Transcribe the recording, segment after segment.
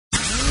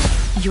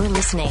You're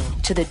listening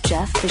to The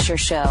Jeff Fisher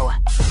Show.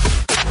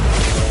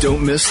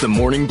 Don't miss the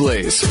Morning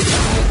Blaze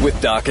with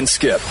Doc and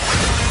Skip.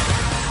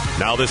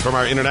 Now this from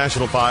our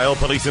international file.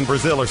 Police in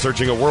Brazil are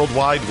searching a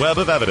worldwide web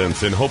of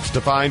evidence in hopes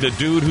to find a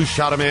dude who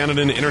shot a man in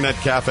an internet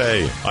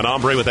cafe. An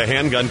hombre with a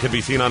handgun could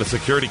be seen on a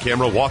security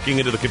camera walking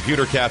into the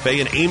computer cafe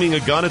and aiming a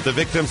gun at the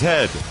victim's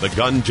head. The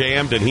gun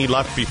jammed and he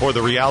left before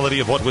the reality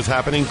of what was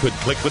happening could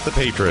click with the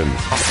patrons.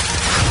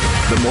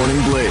 The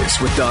Morning Blaze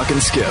with Doc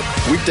and Skip.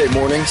 Weekday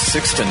morning,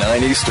 6 to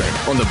 9 Eastern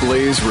on the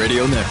Blaze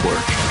Radio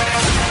Network.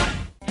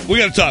 We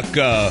got to talk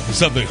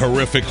something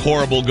horrific,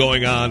 horrible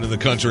going on in the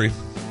country.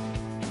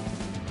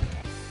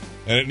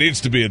 And it needs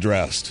to be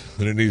addressed.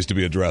 And it needs to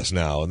be addressed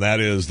now. And that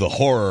is the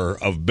horror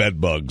of bed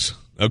bugs.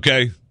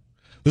 Okay?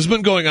 This has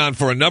been going on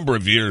for a number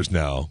of years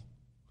now.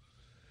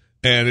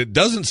 And it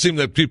doesn't seem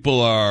that people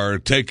are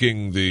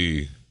taking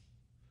heed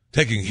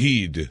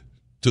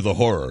to the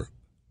horror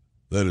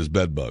that is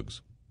bed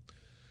bugs.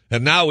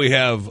 And now we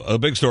have a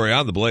big story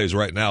on the Blaze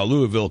right now.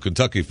 Louisville,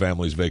 Kentucky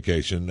family's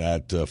vacation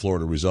at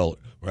Florida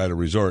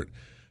resort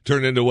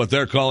turned into what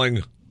they're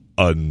calling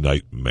a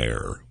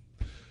nightmare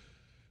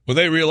when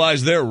they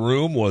realized their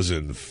room was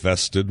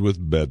infested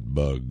with bed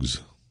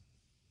bugs.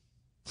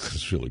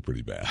 It's really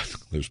pretty bad.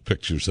 There's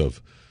pictures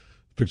of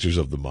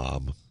the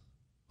mom.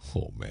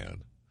 Oh,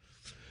 man.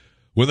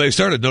 When they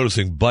started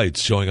noticing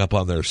bites showing up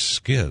on their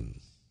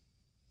skin,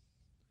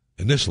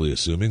 initially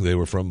assuming they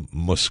were from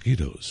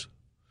mosquitoes.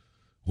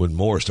 When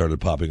more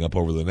started popping up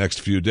over the next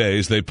few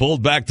days, they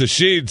pulled back the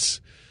sheets.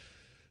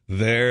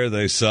 There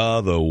they saw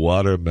the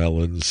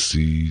watermelon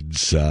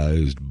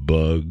seed-sized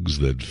bugs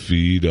that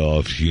feed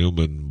off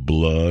human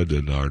blood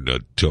and are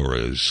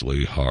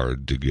notoriously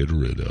hard to get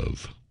rid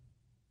of.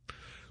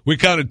 We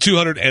counted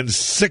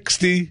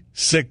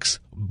 266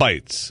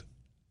 bites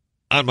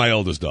on my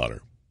oldest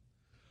daughter.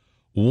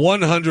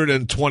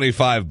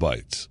 125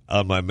 bites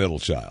on my middle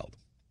child.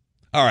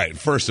 All right,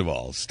 first of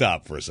all,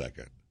 stop for a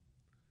second.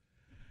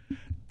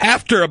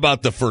 After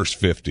about the first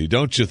 50,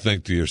 don't you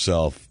think to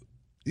yourself,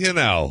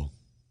 maybe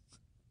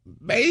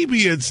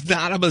it's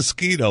not a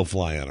mosquito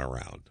flying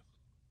around.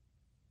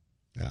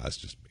 Yeah, that's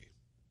just me.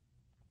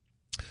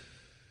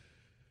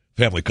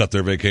 Family cut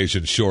their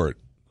vacation short.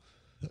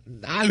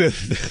 Imagine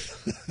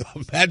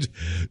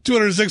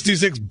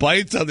 266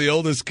 bites on the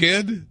oldest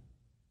kid.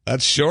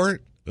 That's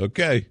short?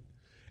 Okay.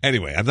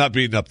 Anyway, I'm not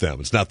beating up them.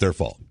 It's not their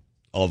fault.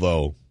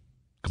 Although,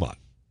 come on.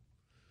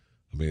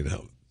 I mean,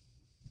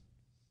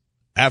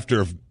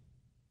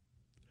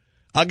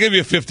 I'll give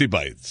you 50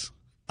 bites.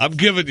 I'm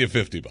giving you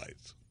 50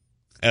 bites.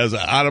 As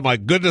out of my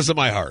goodness of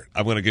my heart,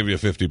 I'm going to give you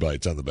 50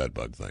 bites on the bed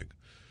bug thing.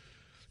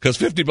 Because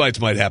 50 bites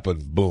might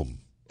happen, boom,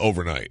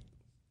 overnight.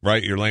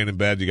 Right? You're laying in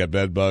bed, you got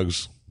bed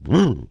bugs.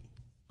 Those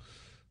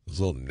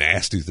little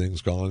nasty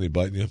things calling you,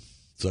 biting you,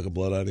 sucking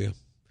blood out of you.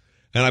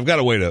 And I've got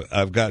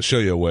to show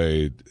you a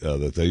way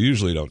that they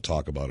usually don't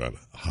talk about on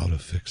how to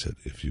fix it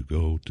if you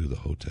go to the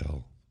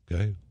hotel.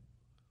 Okay?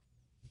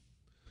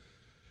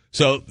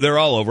 So they're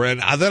all over.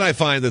 And then I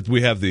find that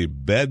we have the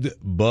Bed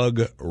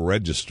Bug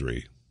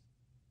Registry.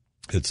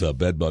 It's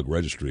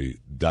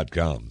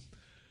bedbugregistry.com.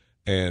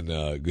 And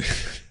I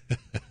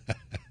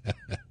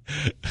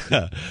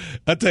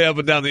tell you, up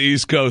and down the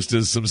East Coast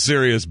is some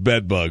serious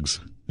bed bugs.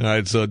 All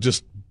right, so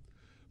just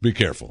be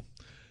careful.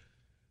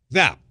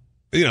 Now,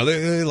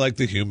 they like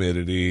the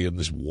humidity and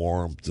this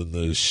warmth and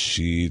the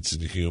sheets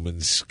and human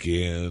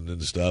skin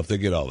and stuff. They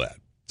get all that.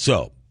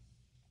 So,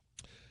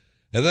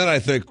 and then I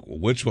think,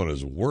 which one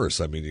is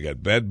worse? I mean, you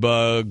got bed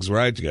bugs,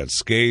 right? You got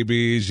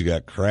scabies, you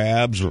got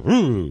crabs.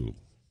 Ooh,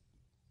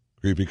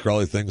 creepy,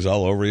 crawly things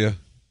all over you.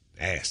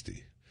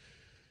 Nasty.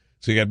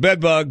 So you got bed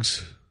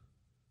bugs,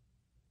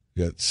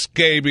 you got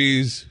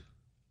scabies,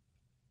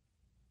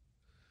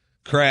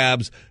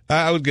 crabs.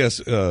 I would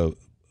guess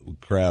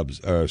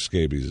crabs or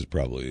scabies is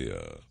probably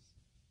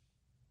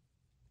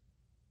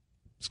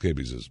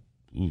scabies is.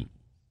 Ooh.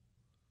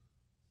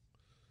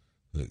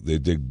 They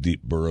dig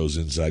deep burrows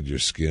inside your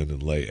skin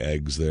and lay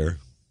eggs there.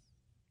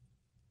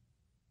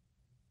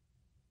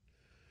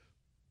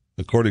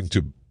 According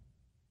to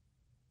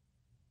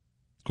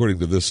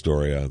this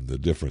story on the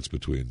difference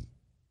between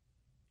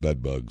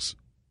bed bugs,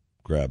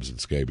 crabs, and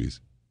scabies,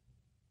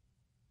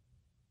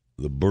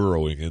 the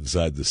burrowing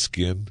inside the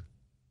skin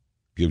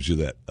gives you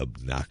that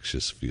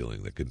obnoxious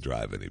feeling that can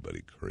drive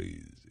anybody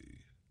crazy.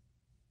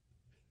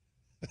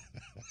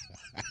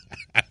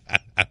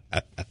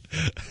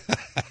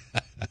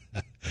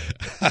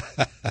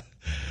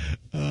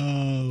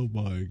 Oh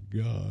my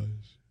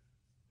gosh!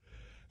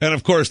 And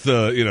of course,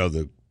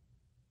 the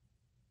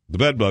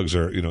bed bugs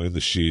are in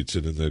the sheets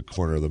and in the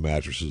corner of the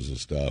mattresses and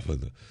stuff,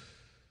 and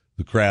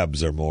the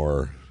crabs are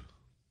more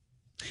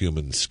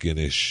human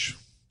skinish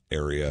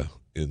area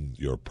in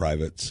your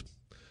privates,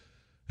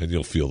 and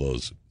you'll feel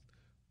those.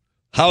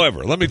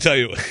 However, let me tell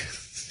you.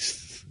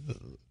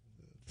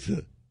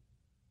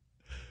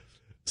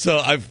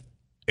 So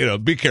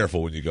be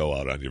careful when you go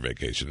out on your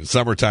vacation. In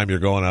summertime, you're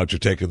going out, you're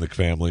taking the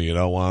family. You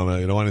don't want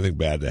anything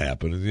bad to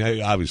happen. And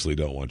you obviously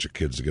don't want your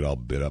kids to get all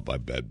bit up by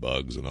bed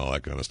bugs and all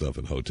that kind of stuff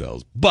in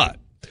hotels. But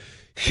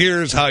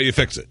Here's how you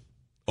fix it.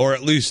 Or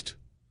at least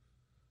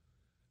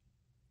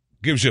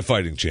gives you a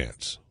fighting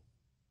chance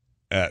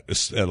at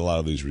a lot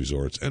of these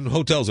resorts and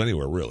hotels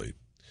anywhere, really,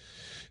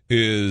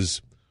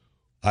 is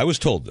I was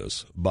told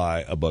this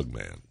by a bug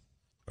man,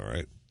 all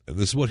right? And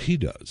this is what he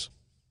does.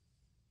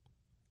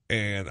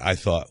 And I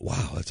thought,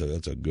 wow,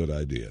 that's a good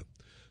idea.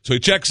 So he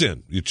checks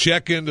in. You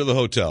check into the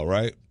hotel,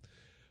 right?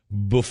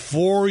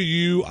 Before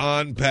you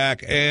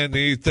unpack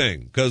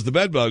anything, because the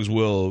bed bugs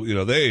will,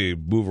 they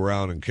move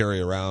around and carry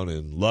around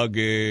in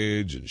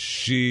luggage and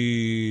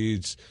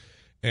sheets,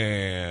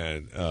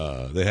 and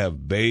they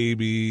have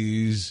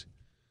babies.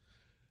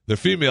 The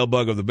female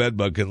bug of the bed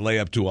bug can lay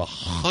up to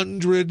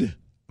 100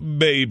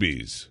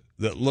 babies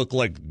that look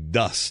like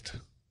dust.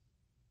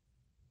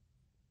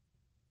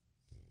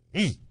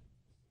 And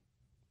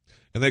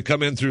they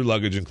come in through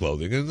luggage and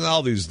clothing, and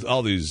all these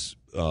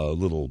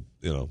little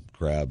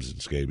crabs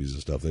and scabies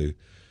and stuff. They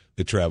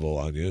travel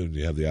on you, and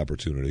you have the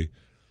opportunity.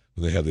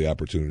 When they have the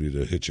opportunity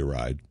to hitch a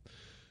ride,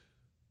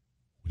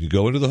 when you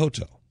go into the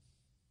hotel,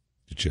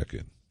 you check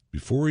in.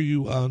 Before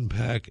you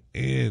unpack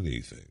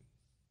anything,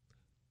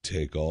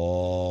 take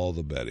all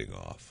the bedding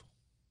off.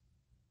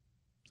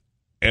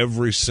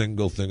 Every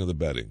single thing of the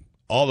bedding,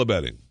 all the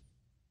bedding,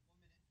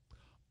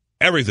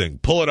 everything.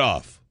 Pull it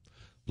off.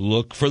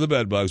 Look for the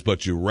bed bugs,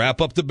 but you wrap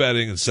up the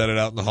bedding and set it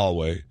out in the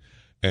hallway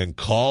and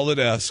call the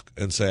desk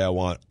and say, I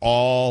want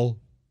all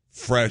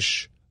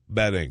fresh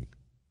bedding.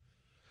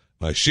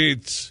 My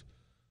sheets,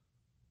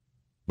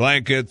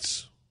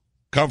 blankets,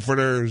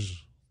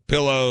 comforters,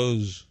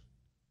 pillows,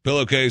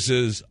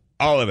 pillowcases,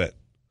 all of it.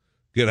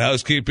 Get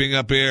housekeeping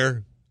up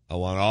here. I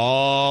want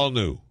all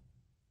new.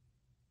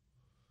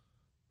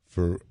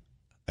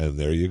 And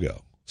there you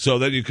go. So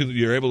then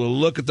you're able to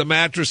look at the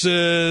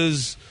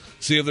mattresses,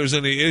 see if there's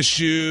any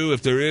issue.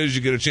 If there is,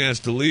 you get a chance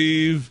to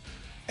leave,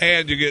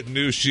 and you get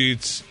new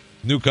sheets,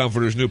 new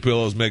comforters, new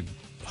pillows. Make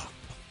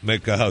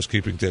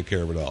housekeeping take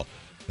care of it all.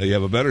 Now you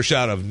have a better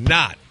shot of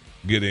not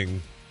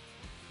getting,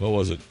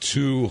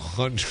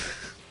 200?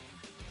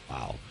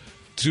 Wow,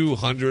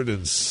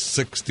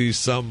 260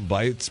 some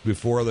bites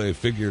before they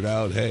figured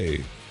out,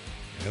 hey,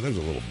 man, there's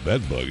a little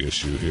bed bug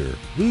issue here.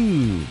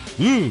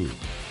 Ooh.